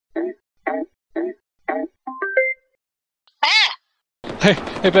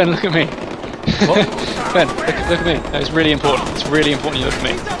Hey Ben, look at me. What? Ben, look at me. No, it's really important. It's really important you look at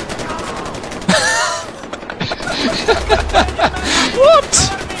me. What?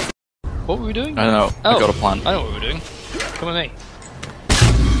 What were we doing? I don't know. Oh, I got a plan. I know what we were doing. Come with me.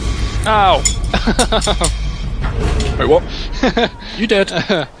 Ow! Wait, what? You dead?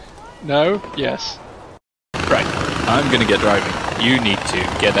 No? Yes. Right. I'm gonna get driving. You need to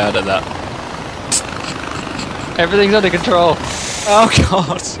get out of that. Everything's under control. Oh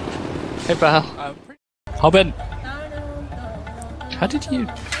god. Hey pal. Hop in. How did you...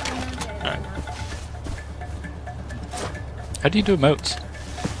 Alright. How do you do emotes?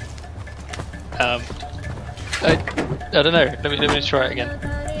 I don't know. Let me try it again.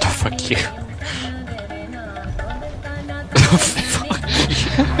 Oh, fuck you.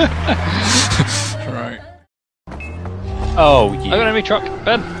 Right. Oh, you. I got an enemy truck.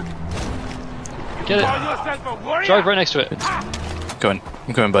 Ben! Get it. Drive right next to it. I'm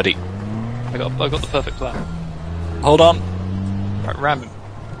going, buddy. I got the perfect plan. Hold on. Right, ram him.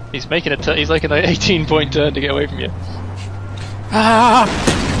 He's making he's like an 18-point turn to get away from you. Ah!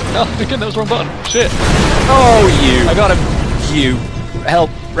 Oh, again, that was the wrong button. Shit. Oh, you. I got him. You. Help.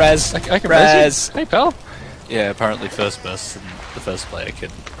 Res. I can res. Hey, pal. Yeah, apparently first person, the first player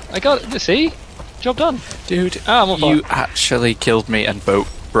can. I got it. See? Job done. Dude, I'm on fire. you actually killed me and broke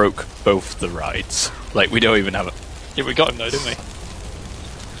both the rides. Like, we don't even have it. Yeah, we got him though, didn't we?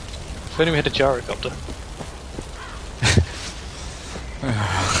 If only we had a gyrocopter.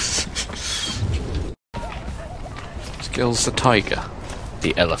 Skills the tiger.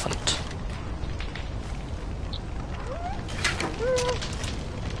 The elephant.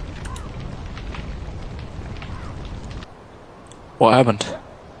 What happened?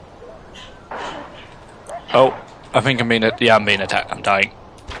 Oh, I think I'm being attacked. I'm dying.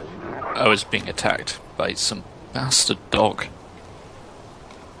 I was being attacked by some bastard dog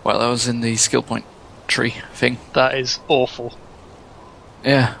while I was in the skill point tree thing. That is awful.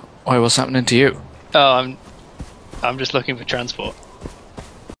 Yeah. Why? What's happening to you? Oh, I'm just looking for transport.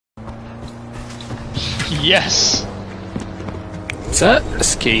 Yes! Is that a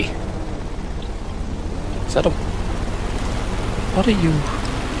ski? Is that a... What are you...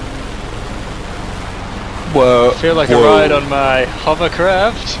 Whoa. I feel like a ride on my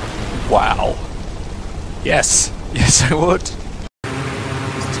hovercraft. Wow. Yes. Yes, I would.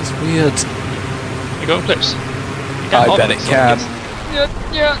 It's just weird. You got clips? I bet it can.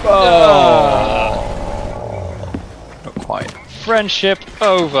 Yeah. Oh. Not quite. Friendship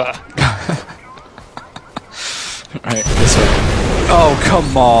over. Right, this way. Oh,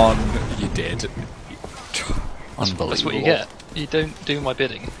 come on. You did. Unbelievable. That's what you get. You don't do my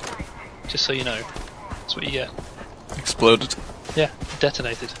bidding. Just so you know. That's what you get. Exploded. Yeah,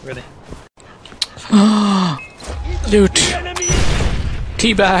 detonated, really. Loot.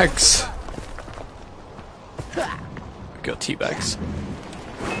 Tea bags. Got tea bags.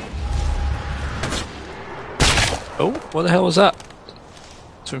 Oh, what the hell was that?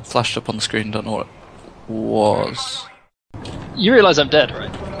 Something flashed up on the screen, don't know what it was. You realise I'm dead,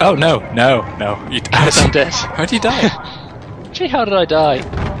 right? Oh no. You died. I'm dead. How'd you die? Gee, how did I die?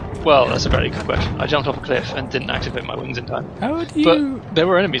 Well, that's a very good question. I jumped off a cliff and didn't activate my wings in time. How do you... But there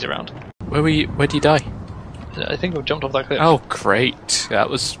were enemies around. Where'd you die? I think I jumped off that cliff. Oh, great. That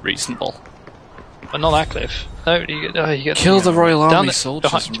was reasonable. But not that cliff. No, you get Kill the Royal Army the,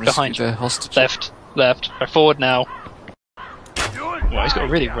 soldiers and behind rescue you. their hostages. Left. Right, forward now. Well, he's got a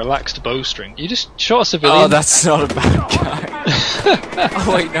really relaxed bowstring. You just shot a civilian. Oh, that's not a bad guy.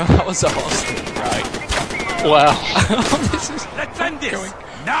 Oh wait, no, that was a hostage. Right. Wow. Let's end this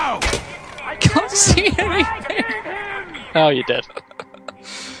now. I can't see anything. Oh, you're dead.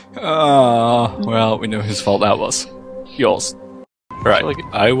 Oh, well, we know whose fault that was. Yours. Right, Like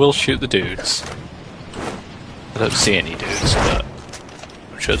I will shoot the dudes. I don't see any dudes, but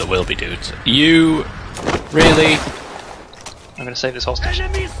I'm sure there will be dudes. You... Really? I'm gonna save this hostage.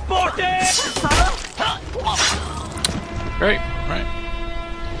 Enemy spotted. Great, right.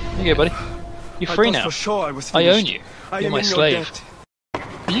 Here you go, buddy. You're free now. For sure I was I finished. own you. I You're am my in your slave. debt.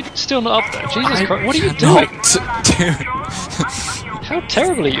 Are you still not up there? Jesus Christ, what are you doing? doing? Dude. How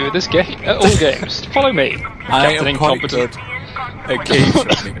terrible are you at this game? At all games. Follow me. I Captain am quite Incompetent. good.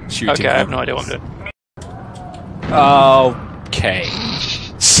 Occasionally shooting. Okay, I have no idea what I'm doing. Okay.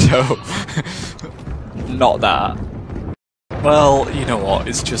 So... not that. Well, you know what?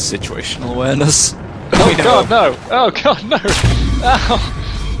 It's just situational awareness. Oh god, no! Oh god, no! Ow!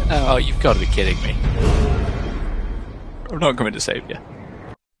 Oh, you've got to be kidding me. I'm not coming to save you.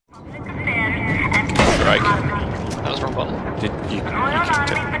 Strike. That was the wrong button. Did you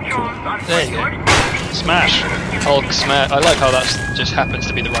kicked it? Cool. There you go. Smash! Hulk smash. I like how that just happens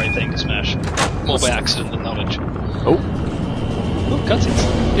to be the right thing to smash. More by accident than knowledge. Oh. Oh,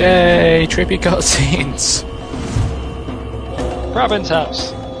 cutscenes. Yay, trippy cutscenes. Rabin's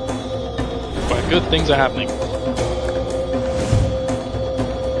house. Where good things are happening.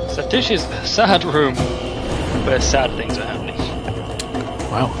 Satish's sad room. Where sad things are happening.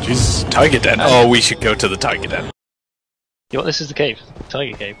 Wow, Jesus. Tiger Den. Oh, we should go to the Tiger Den. You know what, this is the cave.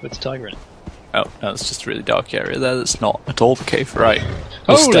 Tiger cave with the tiger in it. Oh, no, it's just a really dark area there. That's not at all the cave, right?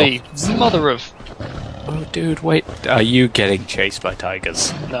 Holy mother of... Oh, dude, wait. Are you getting chased by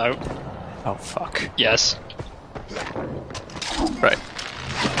tigers? No. Oh, fuck. Yes. Right.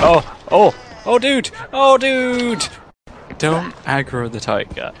 Oh, dude! Oh, dude! Don't aggro the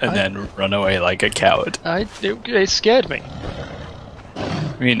tiger and then run away like a coward. It scared me.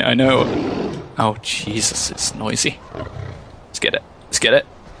 I mean, I know... Oh, Jesus, it's noisy. Let's get it. Let's get it.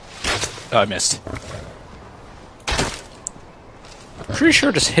 Oh, I missed. Pretty sure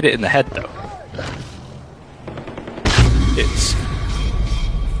I just hit it in the head, though. It's...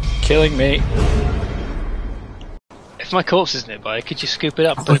 killing me. If my corpse is nearby, could you scoop it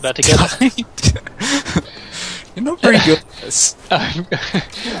up and put it back together? You're not very good at this.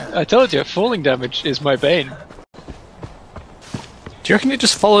 I told you, falling damage is my bane. Do you reckon it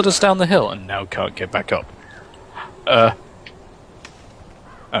just followed us down the hill and now can't get back up?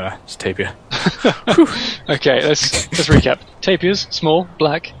 It's Tapir. Okay, let's recap. Tapirs, small,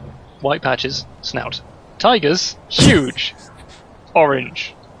 black, white patches, snout. Tigers, huge,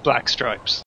 orange, black stripes.